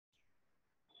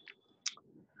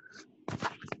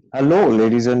Hello,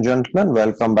 ladies and gentlemen.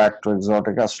 Welcome back to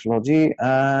Exotic Astrology,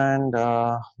 and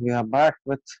we are back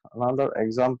with another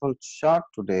example chart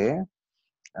today.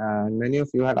 And many of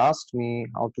you had asked me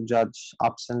how to judge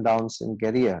ups and downs in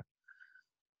career.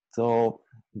 So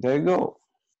there you go.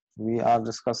 We are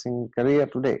discussing career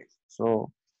today. So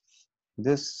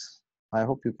this, I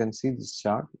hope you can see this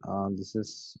chart. This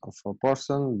is of a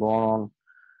person born on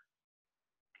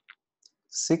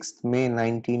 6th May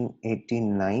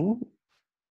 1989,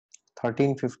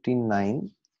 13:59,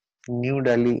 New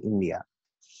Delhi, India.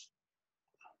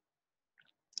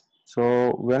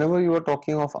 So whenever you are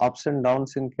talking of ups and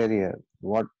downs in career,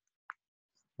 what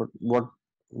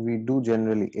we do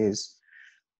generally is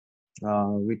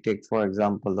we take, for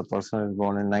example, the person is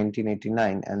born in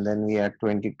 1989 and then we add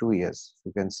 22 years.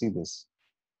 You can see this.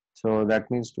 So that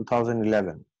means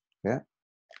 2011. Okay.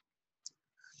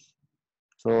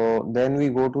 So then we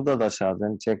go to the dashas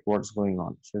and check what's going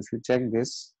on. So if you check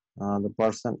this, the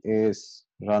person is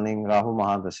running Rahu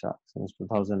Mahadasha since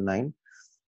 2009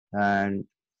 and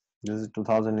this is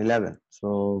 2011.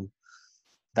 So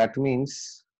that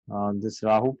means this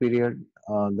Rahu period,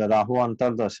 the Rahu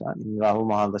Antardasha in Rahu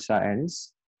Mahadasha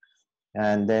ends,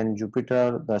 and then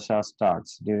Jupiter Dasha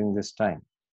starts during this time.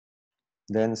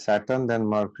 Then Saturn, then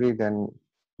Mercury, then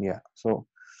yeah. So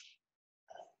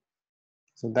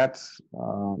that's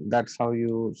how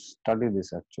you study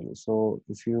this actually. So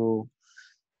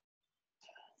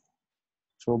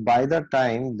by the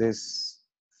time this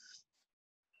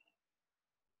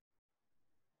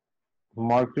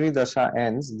Mercury Dasha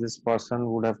ends, this person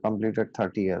would have completed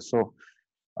 30 years. So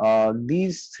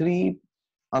these three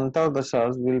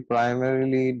Antardashas will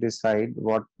primarily decide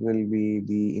what will be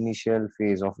the initial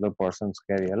phase of the person's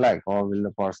career like, or will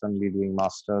the person be doing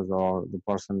masters, or the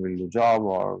person will do job,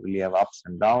 or will he have ups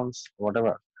and downs,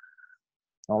 whatever.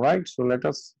 All right, so let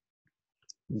us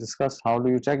discuss how do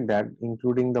you check that,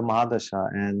 including the Mahadasha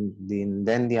and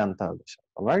then the Antardasha.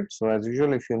 All right, so as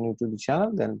usual, if you're new to the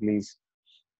channel, then please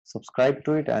subscribe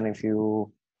to it, and if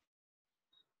you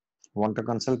want a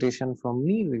consultation from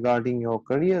me regarding your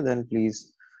career, then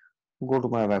please go to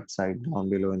my website down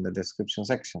below in the description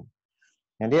section.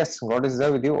 And yes, God is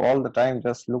there with you all the time.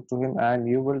 Just look to Him and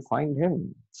you will find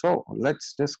Him. So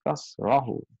let's discuss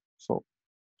Rahu. So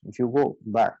if you go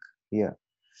back here,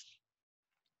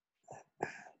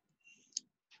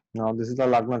 now this is the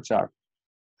Lagna chart.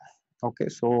 Okay,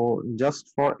 so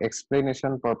just for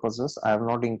explanation purposes, I have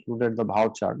not included the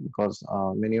Bhav chart because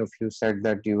many of you said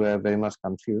that you were very much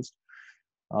confused.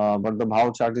 But the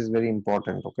Bhav chart is very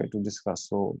important, okay, to discuss.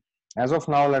 So as of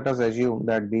now, let us assume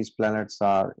that these planets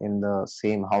are in the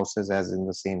same houses as in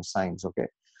the same signs, okay.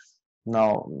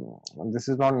 Now, this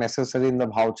is not necessary in the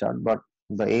Bhav chart, but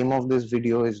the aim of this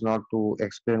video is not to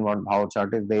explain what Bhav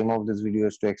chart is. The aim of this video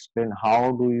is to explain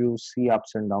how do you see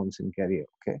ups and downs in career,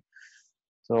 okay.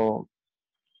 So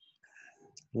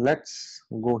let's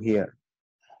go here.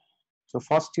 So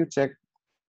first you check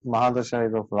Mahadasha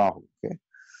is of Rahu, okay.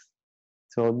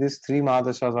 So these three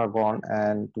Mahadashas are gone,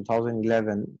 and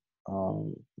 2011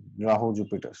 Rahu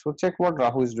Jupiter. So check what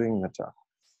Rahu is doing in the chart.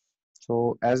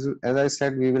 So as I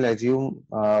said, we will assume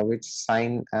which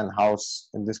sign and house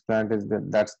in this planet is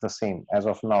that's the same as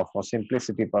of now for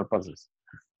simplicity purposes.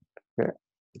 Okay.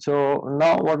 So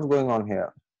now what's going on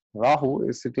here? Rahu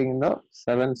is sitting in the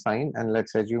seventh sign, and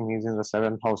let's assume he's in the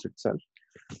seventh house itself,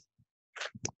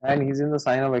 and he's in the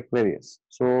sign of Aquarius.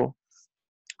 So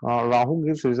Rahu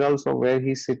gives results of where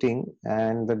he's sitting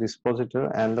and the dispositor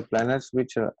and the planets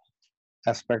which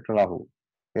aspect Rahu.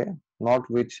 Okay, not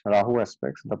which Rahu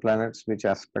aspects, the planets which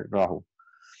aspect Rahu.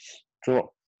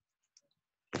 So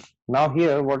now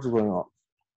here what's going on?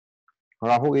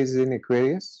 Rahu is in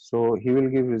Aquarius, so he will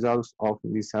give results of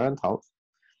the seventh house.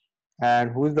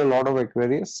 And who is the lord of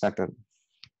Aquarius? Saturn.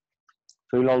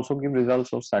 So he will also give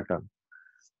results of Saturn.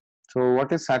 So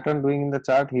what is Saturn doing in the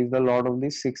chart? He is the lord of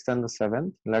the sixth and the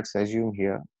seventh. Let's assume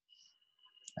here.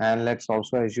 And let's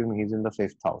also assume he's in the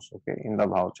fifth house, okay, in the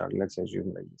Bhav chart. Let's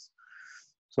assume like this.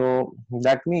 So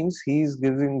that means he's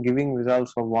giving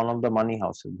results of one of the money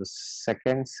houses, the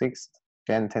second, sixth,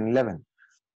 10th, and 11th.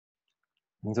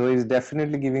 So he's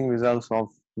definitely giving results of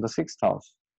the sixth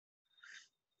house.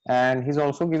 And he's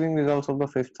also giving results of the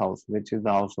fifth house, which is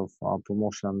the house of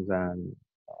promotions and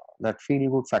that feel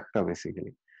good factor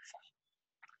basically.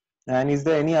 And is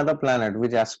there any other planet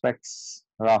which aspects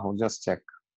Rahu? Just check.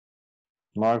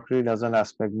 Mercury doesn't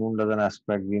aspect, Moon doesn't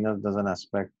aspect, Venus doesn't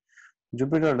aspect,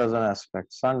 Jupiter doesn't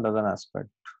aspect, Sun doesn't aspect.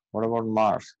 What about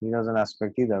Mars? He doesn't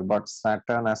aspect either, but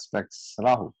Saturn aspects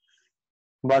Rahu.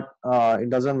 But it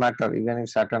doesn't matter even if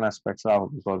Saturn aspects Rahu,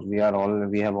 because we have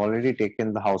already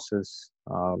taken the houses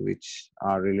which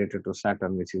are related to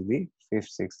Saturn, which is the 5th,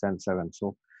 6th, and 7th.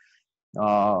 So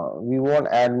we won't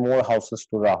add more houses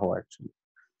to Rahu actually.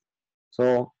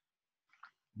 So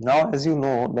now, as you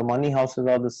know, the money houses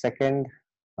are the 2nd,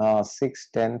 6th,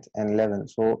 10th, and 11th.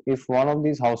 So if one of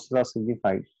these houses are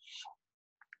signified,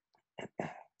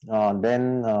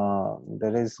 then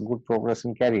there is good progress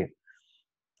in career.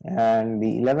 And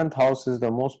the 11th house is the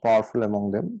most powerful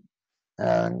among them,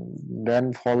 and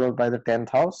then followed by the 10th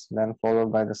house, then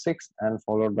followed by the 6th, and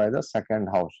followed by the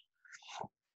 2nd house.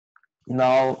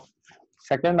 Now,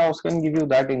 2nd house can give you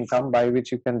that income by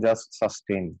which you can just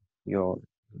sustain your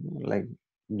like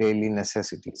daily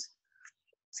necessities.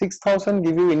 6th house can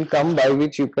give you income by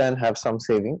which you can have some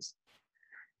savings,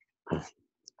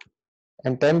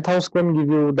 and 10th house can give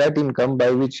you that income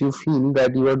by which you feel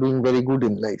that you are doing very good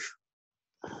in life,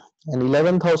 and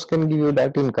 11th house can give you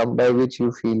that income by which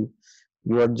you feel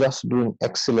you are just doing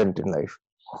excellent in life.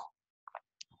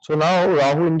 So now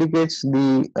Rahu indicates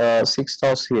the 6th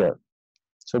house here.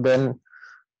 So then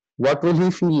what will he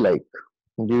feel like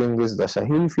during this dasha?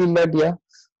 He will feel that, yeah,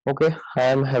 okay, I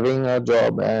am having a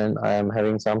job and I am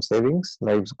having some savings,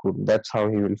 life's good. That's how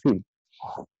he will feel.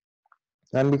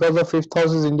 And because the 5th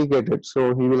house is indicated,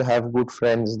 so he will have good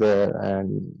friends there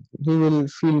and he will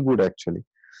feel good actually.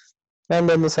 And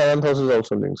then the 7th house is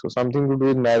also linked. So something to do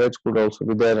with marriage could also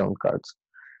be there on cards.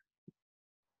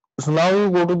 So now you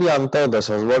go to the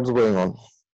Antardashas. What's going on?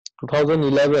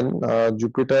 2011,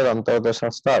 Jupiter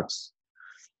Antardasha starts.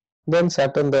 Then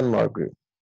Saturn, then Mercury.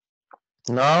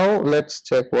 Now let's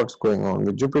check what's going on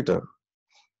with Jupiter.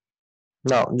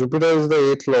 Now Jupiter is the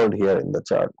 8th lord here in the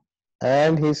chart,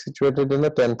 and he's situated in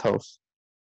the 10th house.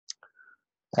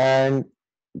 And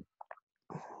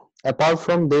apart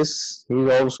from this, he's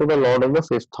also the lord of the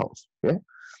 5th house. Okay.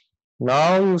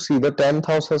 Now you see the 10th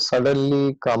house has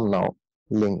suddenly come now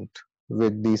linked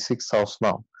with the 6th house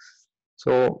now.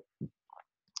 So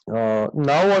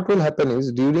now what will happen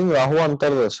is during Rahu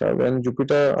Antardasha, when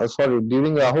Jupiter,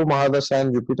 during Rahu Mahadasha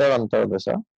and Jupiter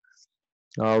Antardasha,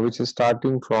 which is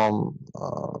starting from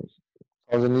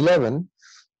 2011,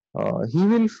 he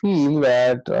will feel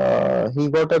that he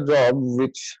got a job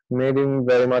which made him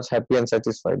very much happy and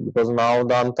satisfied, because now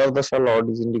the Antardasha Lord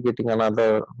is indicating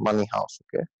another money house.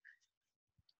 Okay.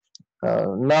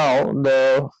 Now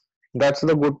that's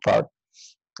the good part,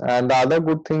 and the other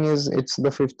good thing is it's the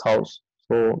 5th house.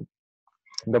 So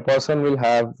the person will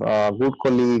have good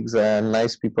colleagues and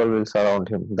nice people will surround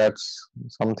him. That's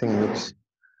something which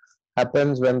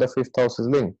happens when the 5th house is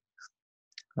linked,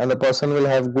 and the person will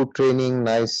have good training,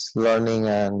 nice learning,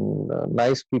 and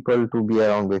nice people to be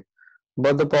around with.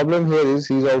 But the problem here is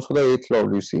he's also the 8th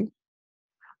lord, you see.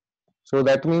 So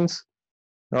that means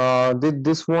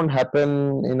this won't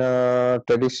happen in a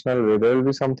traditional way. There will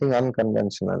be something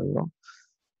unconventional,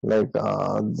 like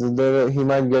he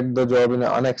might get the job in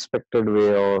an unexpected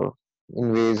way, or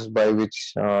in ways by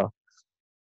which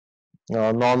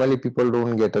normally people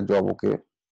don't get a job. Okay.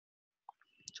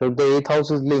 So if the 8th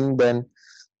house is linked, then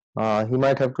he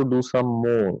might have to do some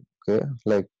more. Okay,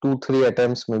 like 2-3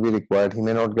 attempts may be required. He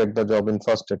may not get the job in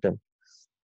first attempt,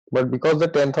 but because the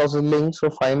 10th house is linked, so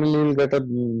finally he will get a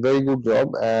very good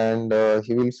job, and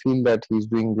he will feel that he's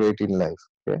doing great in life.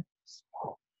 Okay,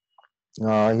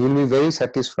 he will be very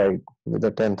satisfied with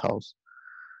the 10th house.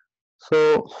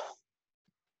 So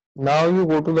now you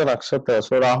go to the nakshatra.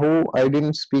 So Rahu, I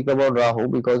didn't speak about Rahu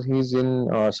because he's in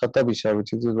Shatabisha,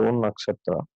 which is his own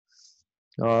nakshatra.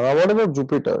 What about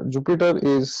Jupiter? Jupiter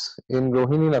is in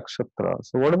Rohini nakshatra.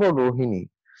 So what about Rohini?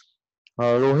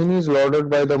 Rohini is lorded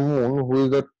by the moon, who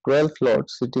is the 12th lord,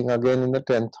 sitting again in the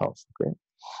 10th house. Okay,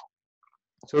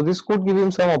 so this could give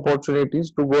him some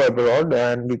opportunities to go abroad,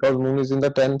 and because moon is in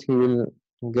the 10th, he will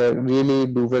really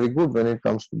do very good when it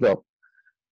comes to job.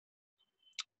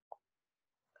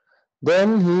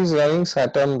 Then he is running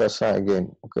Saturn Dasha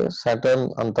again. Okay, Saturn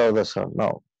Antardasha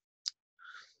now.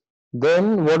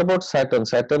 Then what about Saturn?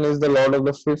 Saturn is the lord of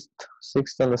the 5th,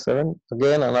 6th, and the 7th.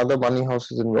 Again, another money house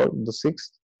is involved, the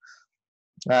 6th.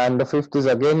 And the 5th is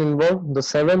again involved. The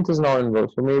 7th is now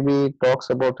involved. So maybe talks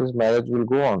about his marriage will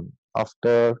go on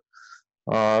after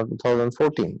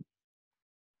 2014.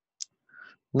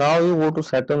 Now you go to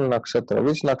Saturn Nakshatra.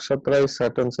 Which Nakshatra is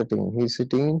Saturn sitting? He is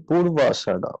sitting in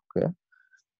Purvashada. Okay.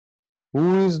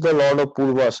 Who is the lord of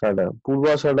Purvashada?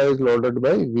 Purvashada is lorded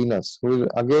by Venus, who is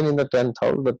again in the 10th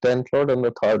house, the 10th lord and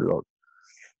the 3rd lord.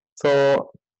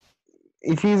 So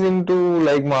if he's into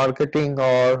like marketing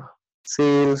or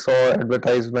sales or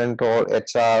advertisement or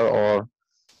HR or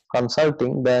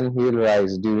consulting, then he will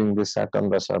rise during this Saturn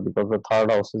Dasha because the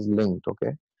third house is linked,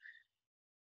 okay.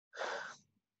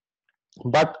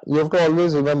 But you have to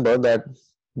always remember that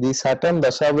the Saturn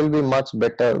Dasha will be much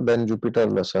better than Jupiter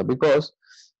Dasha, because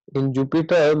in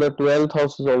Jupiter the 12th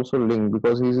house is also linked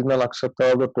because he is in the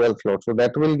nakshatra of the 12th lord, so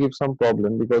that will give some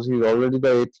problem because he is already the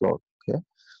 8th lord, okay.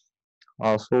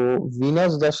 So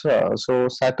Venus Dasha, so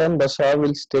Saturn Dasha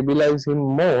will stabilize him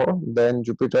more than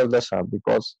Jupiter Dasha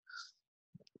because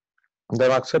the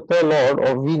nakshatra lord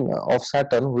of Venus, of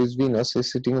Saturn, who is Venus,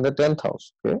 is sitting in the 10th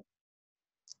house, okay.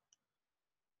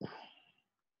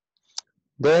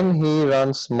 Then he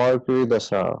runs Mercury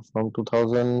Dasha from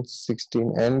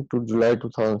 2016 end to July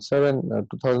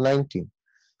 2019.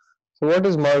 So what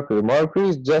is Mercury? Mercury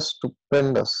is just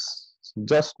stupendous,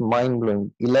 just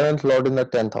mind-blowing. 11th lord in the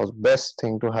 10th house, best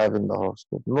thing to have in the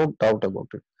horoscope, no doubt about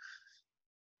it.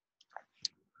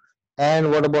 And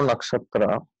what about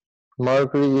Nakshatra?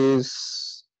 Mercury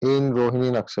is in Rohini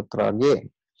Nakshatra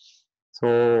again. So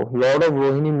Lord of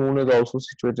Rohini moon is also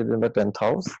situated in the 10th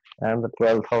house and the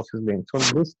 12th house is linked. So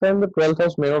this time the 12th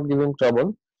house may not give him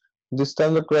trouble. This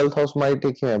time the 12th house might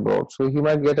take him abroad. So he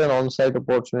might get an on-site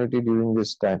opportunity during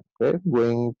this time, okay?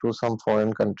 Going to some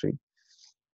foreign country.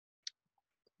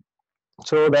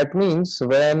 So that means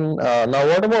when, now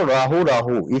what about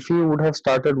Rahu? If he would have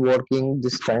started working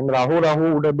this time,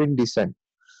 Rahu would have been decent.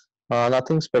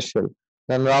 Nothing special.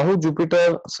 Then Rahu,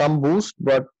 Jupiter, some boost,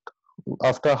 but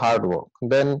after hard work.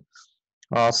 Then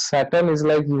Saturn is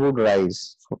like he would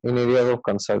rise in areas of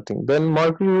consulting. Then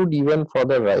Mercury would even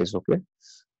further rise. Okay.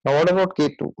 Now what about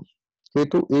Ketu?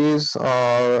 Ketu is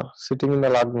sitting in the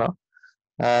Lagna,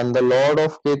 and the Lord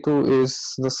of Ketu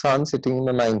is the Sun sitting in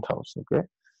the 9th house. Okay.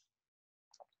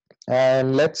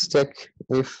 And let's check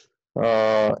if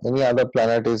any other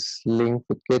planet is linked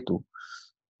with Ketu.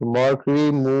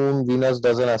 Mercury, Moon, Venus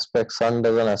doesn't aspect, Sun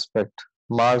doesn't aspect,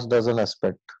 Mars doesn't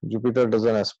aspect, Jupiter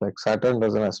doesn't aspect, Saturn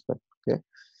doesn't aspect. Okay.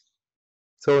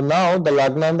 So now the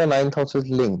Lagna and the 9th house is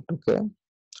linked. Okay.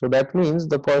 So that means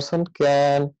the person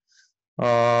can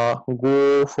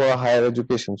go for a higher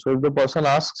education. So if the person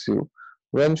asks you,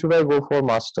 when should I go for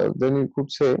master? Then you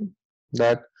could say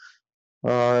that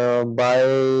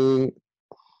by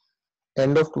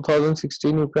end of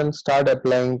 2016 you can start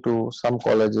applying to some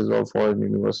colleges or foreign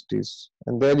universities,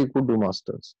 and there you could do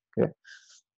masters. Okay.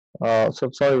 So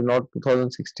sorry, not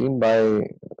 2016, by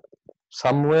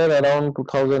somewhere around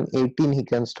 2018 he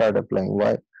can start applying.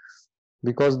 Why?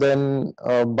 Because then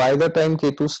by the time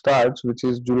Ketu starts, which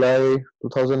is July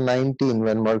 2019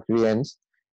 when Mercury ends,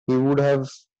 he would have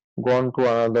gone to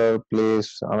another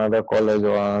place, another college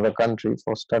or another country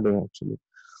for studying actually.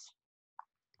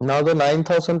 Now the 9th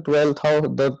house and 12th house,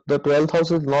 the 12th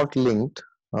house is not linked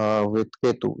with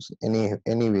Ketu's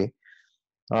anyway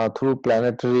through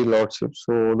planetary lordship.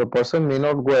 So the person may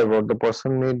not go abroad, the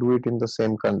person may do it in the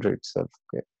same country itself.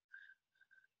 Okay.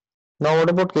 Now what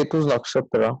about Ketu's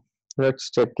nakshatra?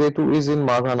 Let's check. Ketu is in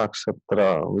Magha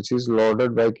nakshatra, which is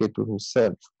lorded by Ketu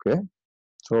himself. Okay.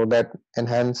 So that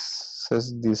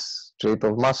enhances this trait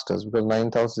of masters because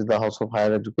 9th house is the house of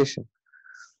higher education.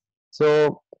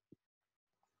 So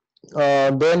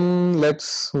then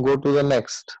let's go to the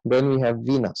next. Then we have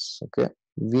Venus. Okay,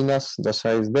 Venus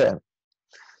Dasha is there.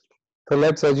 So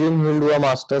let's assume he'll do a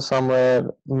master somewhere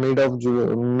mid of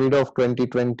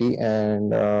 2020,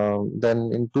 and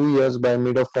then in 2 years, by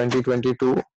mid of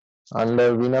 2022,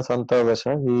 under Venus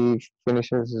Antardasha, he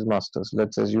finishes his masters.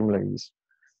 Let's assume like this,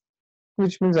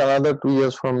 which means another 2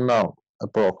 years from now,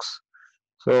 approx.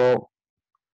 So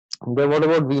then what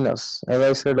about Venus? As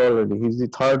I said already, he's the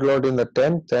third lord in the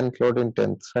 10th lord in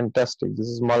 10th. Fantastic. This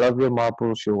is Malavya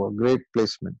Mahapurusha Yoga. Great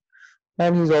placement.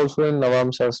 And he's also in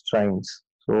Navamsa's trines.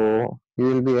 So he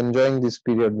will be enjoying this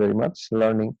period very much,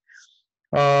 learning.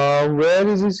 Where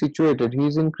is he situated? He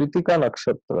is in Kritika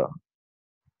Nakshatra.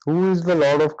 Who is the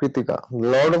lord of Kritika? The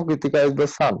lord of Kritika is the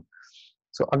sun.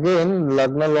 So again,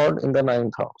 Lagna lord in the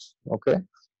 9th house. Okay.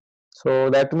 So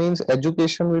that means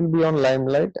education will be on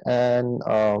limelight, and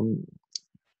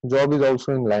job is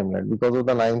also in limelight because of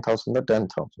the 9th house and the 10th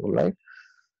house. All right.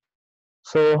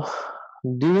 So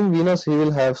during Venus, he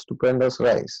will have stupendous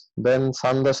rise. Then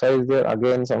Sun Dasha is there,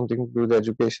 again something to do with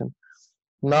education.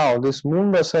 Now this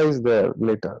Moon Dasha is there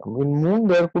later. In Moon,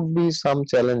 there could be some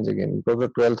challenge again because the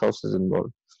 12th house is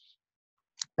involved.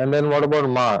 And then what about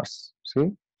Mars?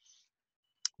 See,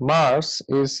 Mars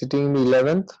is sitting in the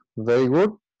 11th, very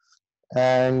good,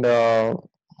 and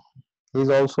he's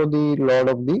also the lord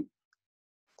of the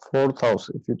 4th house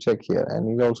if you check here, and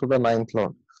he's also the 9th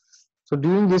lord. So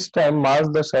during this time, Mars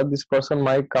Dasha, this person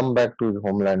might come back to his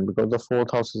homeland because the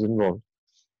 4th house is involved.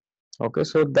 Okay,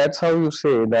 so that's how you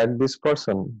say that this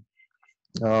person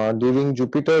during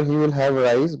Jupiter he will have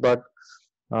rise, but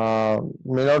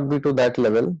may not be to that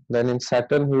level. Then in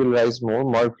Saturn he will rise more.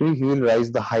 Mercury he will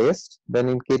rise the highest. Then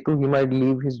in Ketu he might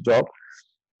leave his job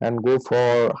and go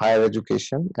for higher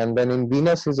education. And then in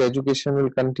Venus his education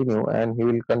will continue and he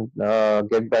will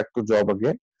get back to job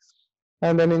again.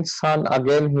 And then in Sun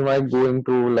again he might go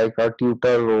into like a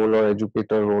tutor role or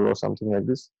educator role or something like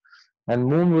this. And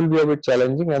Moon will be a bit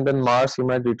challenging, and then Mars he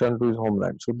might return to his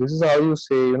homeland. So this is how you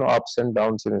say, ups and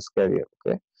downs in his career.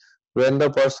 Okay, when the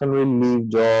person will leave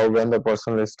job, when the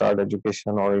person will start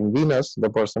education, or in Venus the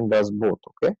person does both.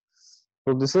 Okay,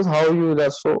 so this is how you do.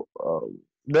 So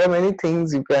there are many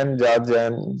things you can judge,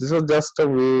 and this is just a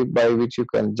way by which you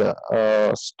can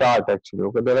start actually.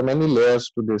 Okay, there are many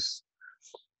layers to this.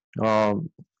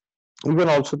 Um, you can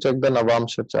also check the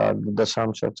Navamsha chart, the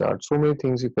Dashamsha chart. So many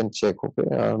things you can check. Okay,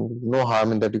 no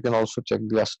harm in that. You can also check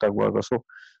the Astak Varga. So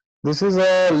this is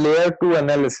a layer 2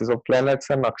 analysis of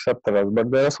planets and nakshatras, but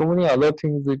there are so many other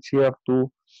things which you have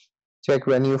to check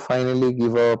when you finally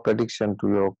give a prediction to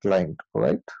your client,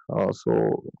 right?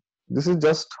 So this is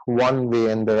just one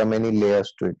way, and there are many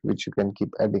layers to it which you can keep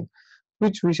adding,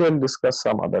 which we shall discuss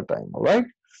some other time. All right.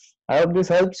 I hope this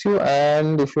helps you,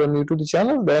 and if you are new to the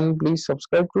channel, then please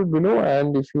subscribe to it below.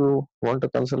 And if you want a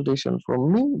consultation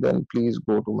from me, then please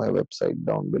go to my website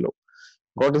down below.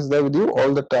 God is there with you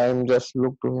all the time. Just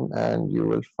look to Him and you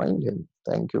will find Him.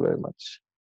 Thank you very much.